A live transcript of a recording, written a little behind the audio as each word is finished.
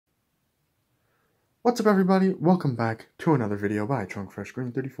What's up everybody, welcome back to another video by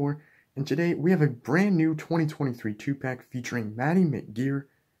TrunkFreshGreen34, and today we have a brand new 2023 2-pack featuring Maddy McGear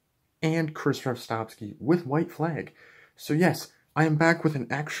and Kris Revstopski with White Flag. So yes, I am back with an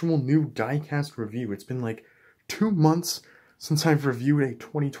actual new diecast review. It's been like 2 months since I've reviewed a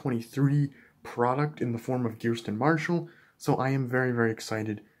 2023 product in the form of Gearston Marshall, so I am very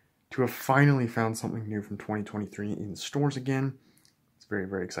excited to have finally found something new from 2023 in stores again. It's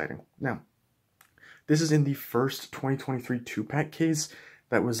very exciting. Now, this is in the first 2023 2-pack case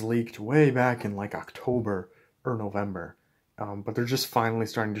that was leaked way back in like October or November. But they're just finally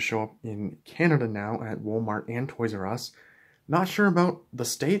starting to show up in Canada now at Walmart and Toys R Us. Not sure about the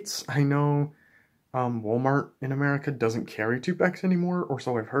States. I know Walmart in America doesn't carry 2-packs anymore, or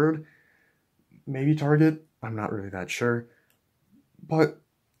so I've heard. Maybe Target, I'm not really that sure. But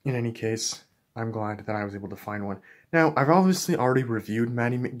in any case, I'm glad that I was able to find one. Now, I've obviously already reviewed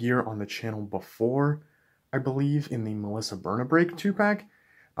Maddy McGear on the channel before, I believe, in the Melissa Bernabreak 2-pack,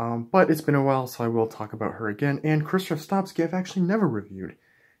 but it's been a while, so I will talk about her again. And Kris Revstopski I've actually never reviewed,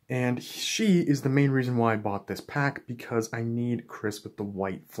 and she is the main reason why I bought this pack, because I need Kris with the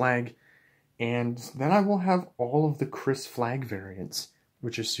white flag, and then I will have all of the Kris flag variants,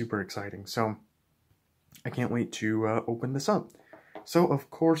 which is super exciting, so I can't wait to open this up. So, of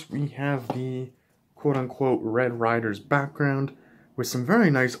course, we have the quote-unquote Red Riders background with some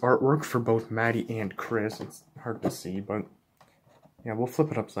very nice artwork for both Maddy and Kris. It's hard to see, but yeah, we'll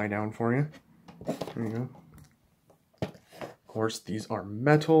flip it upside down for you. There you go. Of course, these are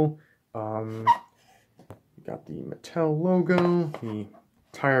Mattel. We got the Mattel logo, the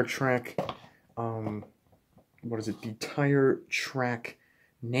tire track, what is it? The tire track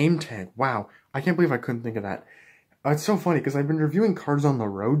name tag. Wow, I can't believe I couldn't think of that. It's so funny because I've been reviewing Cars on the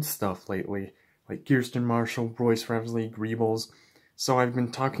Road stuff lately, like Gearston Marshall, Royce Revsley, Greebles. So I've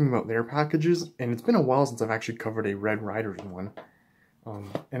been talking about their packages, and it's been a while since I've actually covered a Red Riders one.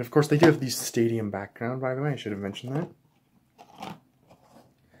 And of course they do have the stadium background, by the way, I should have mentioned that.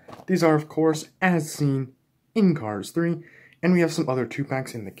 These are, of course, as seen in Cars 3, and we have some other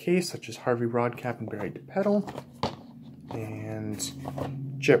 2-packs in the case, such as Harvey Rodcap and Barry DePedal,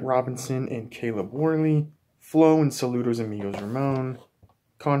 and Jet Robinson and Caleb Worley, Flo and Saludos Amigos Ramon,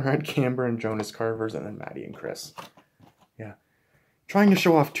 Conrad Camber and Jonas Carvers, and then Maddy and Kris. Yeah. Trying to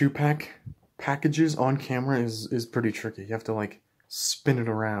show off 2-pack packages on camera is pretty tricky. You have to, like, spin it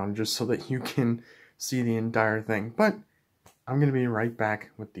around just so that you can see the entire thing. But I'm going to be right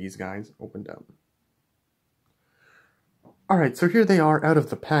back with these guys opened up. Alright, so here they are out of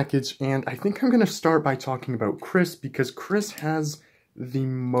the package, and I think I'm going to start by talking about Kris, because Kris has the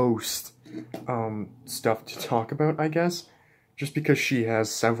most stuff to talk about, I guess, just because she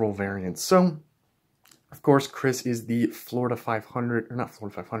has several variants. So, of course, Kris is the Florida 500, or not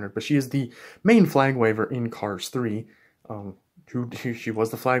Florida 500, but she is the main flag waver in Cars 3. She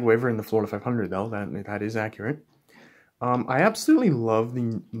was the flag waver in the Florida 500, though, that is accurate. I absolutely love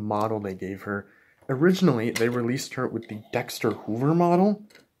the model they gave her. Originally, they released her with the Dexter Hoover model,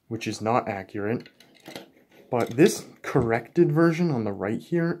 which is not accurate. But this corrected version on the right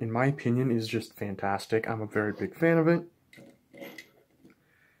here, in my opinion, is just fantastic. I'm a very big fan of it.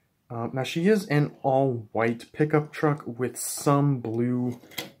 Now, she is an all-white pickup truck with some blue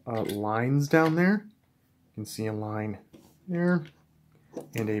lines down there. You can see a line there,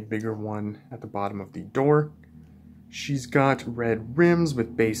 and a bigger one at the bottom of the door. She's got red rims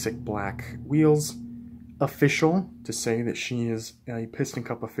with basic black wheels. Official, to say that she is a Piston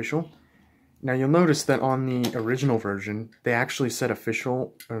Cup official. Now, you'll notice that on the original version, they actually said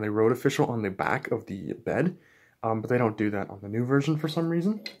official, or they wrote official on the back of the bed, but they don't do that on the new version for some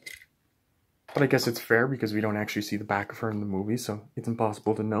reason. But I guess it's fair because we don't actually see the back of her in the movie, so it's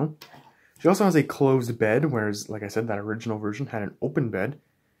impossible to know. She also has a closed bed, whereas, like I said, that original version had an open bed.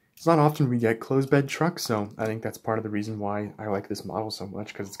 It's not often we get closed bed trucks, so I think that's part of the reason why I like this model so much,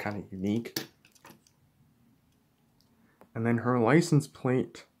 because it's kind of unique. And then her license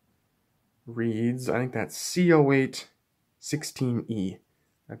plate reads, I think that's C0816E,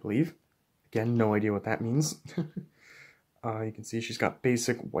 I believe. Again, no idea what that means. You can see she's got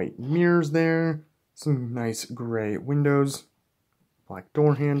basic white mirrors there, some nice gray windows, black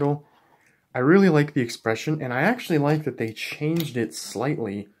door handle. I really like the expression, and I actually like that they changed it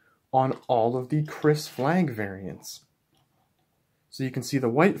slightly on all of the Kris flag variants. So you can see the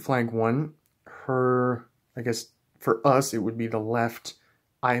white flag one, I guess for us it would be the left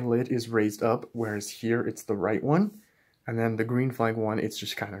eyelid is raised up, whereas here it's the right one. And then the green flag one, it's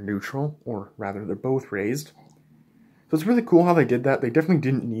just kind of neutral, or rather they're both raised. So it's really cool how they did that. They definitely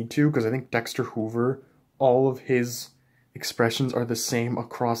didn't need to, because I think Dexter Hoover, all of his expressions are the same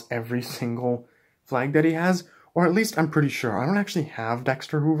across every single flag that he has, or at least I'm pretty sure. I don't actually have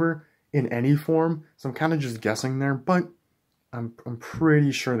Dexter Hoover in any form, so I'm kind of just guessing there, but I'm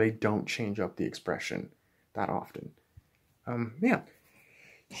pretty sure they don't change up the expression that often. Yeah.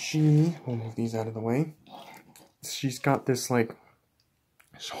 We'll move these out of the way. She's got this, like,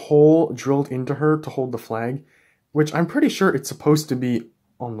 hole drilled into her to hold the flag, which I'm pretty sure it's supposed to be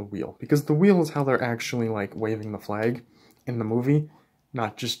on the wheel, because the wheel is how they're actually, like, waving the flag in the movie,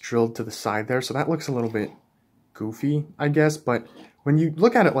 not just drilled to the side there, so that looks a little bit goofy, I guess, but when you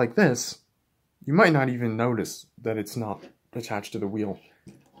look at it like this, you might not even notice that it's not attached to the wheel.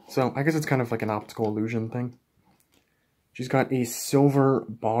 So I guess it's kind of like an optical illusion thing. She's got a silver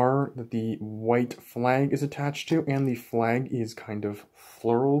bar that the white flag is attached to, and the flag is kind of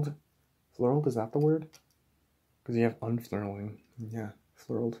flurled. Flurled, is that the word? Because you have unfurling. Yeah,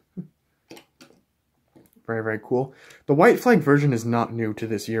 flurled. Very, very cool. The white flag version is not new to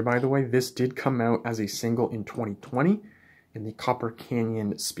this year, by the way. This did come out as a single in 2020 in the Copper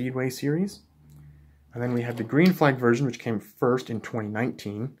Canyon Speedway series. And then we had the green flag version, which came first in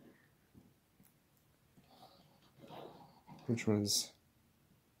 2019. Which was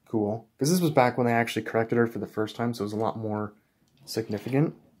cool. Because this was back when they actually corrected her for the first time, so it was a lot more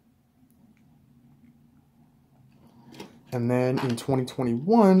significant. And then in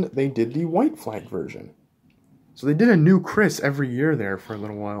 2021, they did the white flag version. So they did a new Kris every year there for a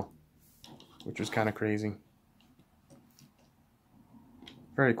little while, which was kind of crazy.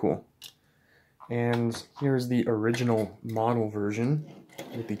 Very cool. And here's the original model version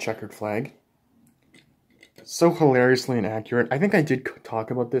with the checkered flag. So hilariously inaccurate. I think I did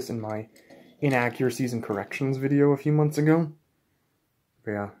talk about this in my inaccuracies and corrections video a few months ago.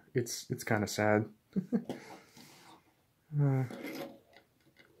 But yeah, it's kind of sad.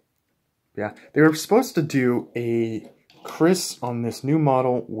 Yeah, they were supposed to do a Kris on this new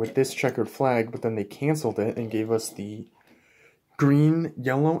model with this checkered flag, but then they canceled it and gave us the green,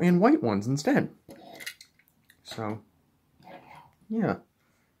 yellow, and white ones instead. So, yeah,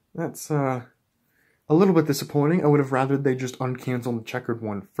 that's a little bit disappointing. I would have rather they just uncanceled the checkered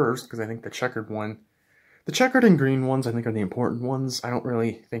one first, because I think the checkered and green ones, I think, are the important ones. I don't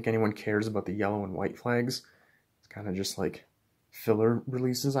really think anyone cares about the yellow and white flags. It's kind of just like filler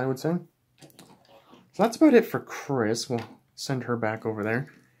releases, I would say. So that's about it for Kris. We'll send her back over there.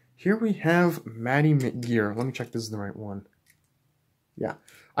 Here we have Maddy McGear. Let me check this is the right one. Yeah.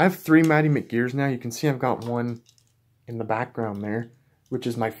 I have 3 Maddy McGears now. You can see I've got one in the background there, which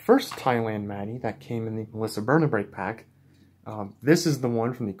is my first Thailand Maddy that came in the Melissa Bernabreak pack. This is the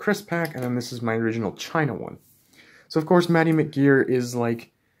one from the Kris pack, and then this is my original China one. So, of course, Maddy McGear is,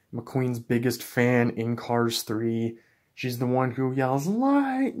 like, McQueen's biggest fan in Cars 3. She's the one who yells,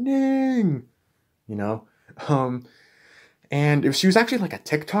 "Lightning!" You know? And she was actually, like, a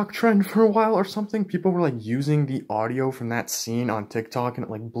TikTok trend for a while or something. People were, like, using the audio from that scene on TikTok, and it,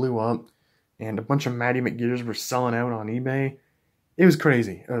 like, blew up. And a bunch of Maddy McGears were selling out on eBay. It was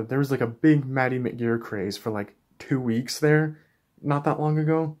crazy. There was, like, a big Maddy McGear craze for, like, 2 weeks there, not that long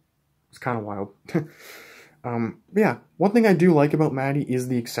ago. It's kind of wild. Yeah, one thing I do like about Maddy is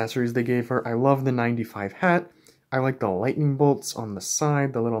the accessories they gave her. I love the 95 hat. I like the lightning bolts on the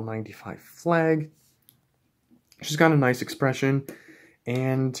side, the little 95 flag. She's got a nice expression,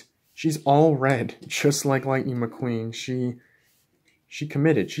 and she's all red, just like Lightning McQueen. She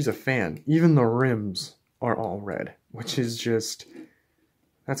committed. She's a fan. Even the rims are all red, which is just,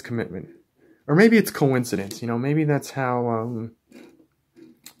 that's commitment. Or maybe it's coincidence, you know, maybe that's how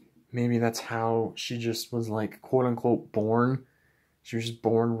she just was, like, quote-unquote born. She was just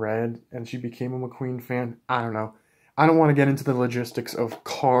born red, and she became a McQueen fan. I don't know. I don't want to get into the logistics of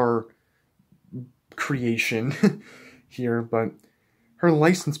car creation here, but her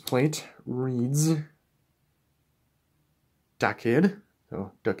license plate reads Da Kid.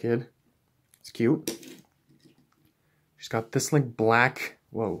 So, Da Kid. It's cute. She's got this, like, black...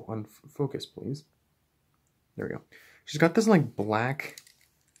 Whoa, focus, please. There we go. She's got this, like, black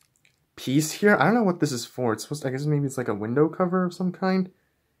piece here. I don't know what this is for. It's supposed to, I guess maybe it's like a window cover of some kind.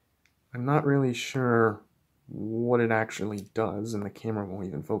 I'm not really sure what it actually does, and the camera won't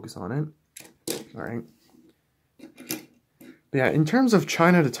even focus on it. Alright. But yeah, in terms of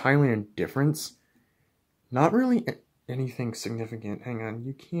China to Thailand difference, not really anything significant. Hang on,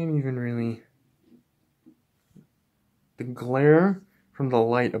 you can't even really... The glare from the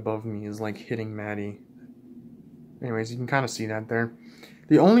light above me is, like, hitting Maddy. Anyways, you can kind of see that there.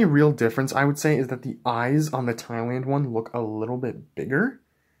 The only real difference, I would say, is that the eyes on the Thailand one look a little bit bigger.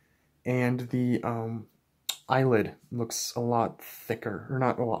 And the eyelid looks a lot thicker. Or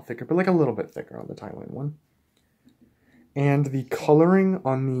not a lot thicker, but, like, a little bit thicker on the Thailand one. And the coloring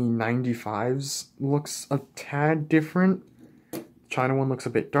on the 95s looks a tad different. China one looks a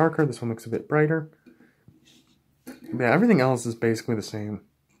bit darker, this one looks a bit brighter. But yeah, everything else is basically the same.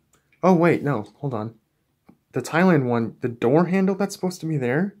 Oh wait, no, hold on. The Thailand one, the door handle that's supposed to be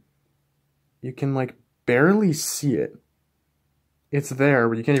there, you can like barely see it. It's there,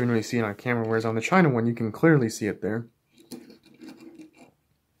 but you can't even really see it on camera, whereas on the China one, you can clearly see it there.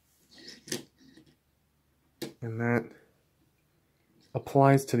 And that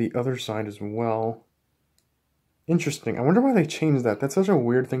applies to the other side as well. Interesting. I wonder why they changed that. That's such a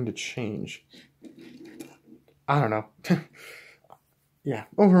weird thing to change. I don't know. Yeah,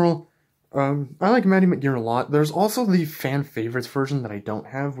 overall, I like Maddy McGear a lot. There's also the fan favorites version that I don't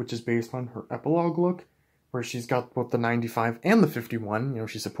have, which is based on her epilogue look, where she's got both the 95 and the 51. You know,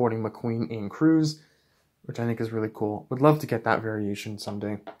 she's supporting McQueen and Cruz, which I think is really cool. Would love to get that variation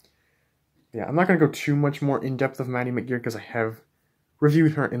someday. Yeah, I'm not going to go too much more in-depth of Maddy McGear because I have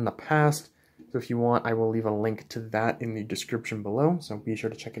reviewed her in the past. So if you want, I will leave a link to that in the description below, so be sure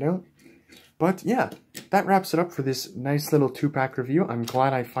to check it out. But yeah, that wraps it up for this nice little 2-pack review. I'm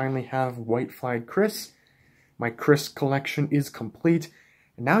glad I finally have White Flag Kris. My Kris collection is complete.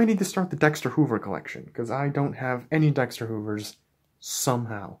 And now I need to start the Dexter Hoover collection, because I don't have any Dexter Hoovers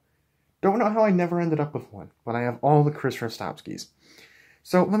somehow. Don't know how I never ended up with one, but I have all the Kris Revstopskis.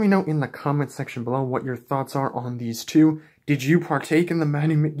 So let me know in the comment section below what your thoughts are on these two. Did you partake in the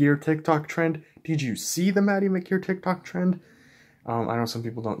Maddy McGear TikTok trend? Did you see the Maddy McGear TikTok trend? I know some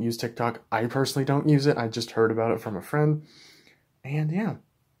people don't use TikTok. I personally don't use it. I just heard about it from a friend. And yeah.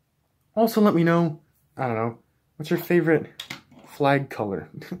 Also let me know, I don't know, what's your favorite flag color?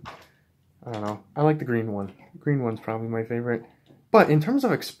 I don't know. I like the green one. The green one's probably my favorite. But in terms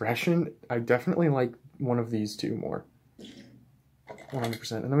of expression, I definitely like one of these two more.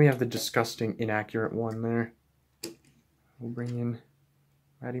 100%. And then we have the disgusting inaccurate one there. We'll bring in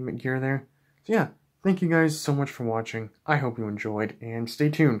Maddy McGear there. So yeah, thank you guys so much for watching. I hope you enjoyed, and stay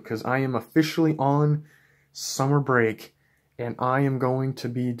tuned because I am officially on summer break, and I am going to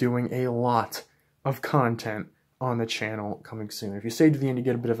be doing a lot of content on the channel coming soon. If you stay to the end, you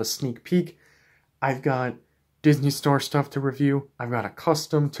get a bit of a sneak peek. I've got Disney Store stuff to review. I've got a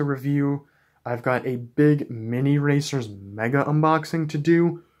custom to review. I've got a big Mini Racers Mega unboxing to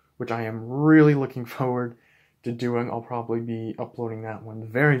do, which I am really looking forward to doing. I'll probably be uploading that one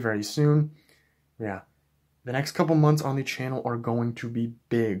very, very soon. Yeah, the next couple months on the channel are going to be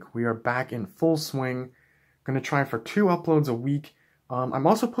big. We are back in full swing. Going to try for 2 uploads a week. I'm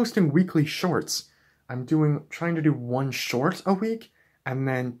also posting weekly shorts. I'm trying to do 1 short a week and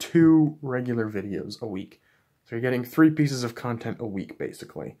then 2 regular videos a week. So you're getting 3 pieces of content a week,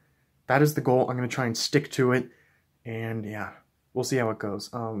 basically. That is the goal. I'm going to try and stick to it. And yeah, we'll see how it goes.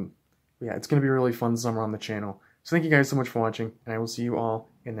 Yeah, it's going to be a really fun summer on the channel. So thank you guys so much for watching, and I will see you all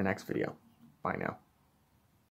in the next video. Bye now.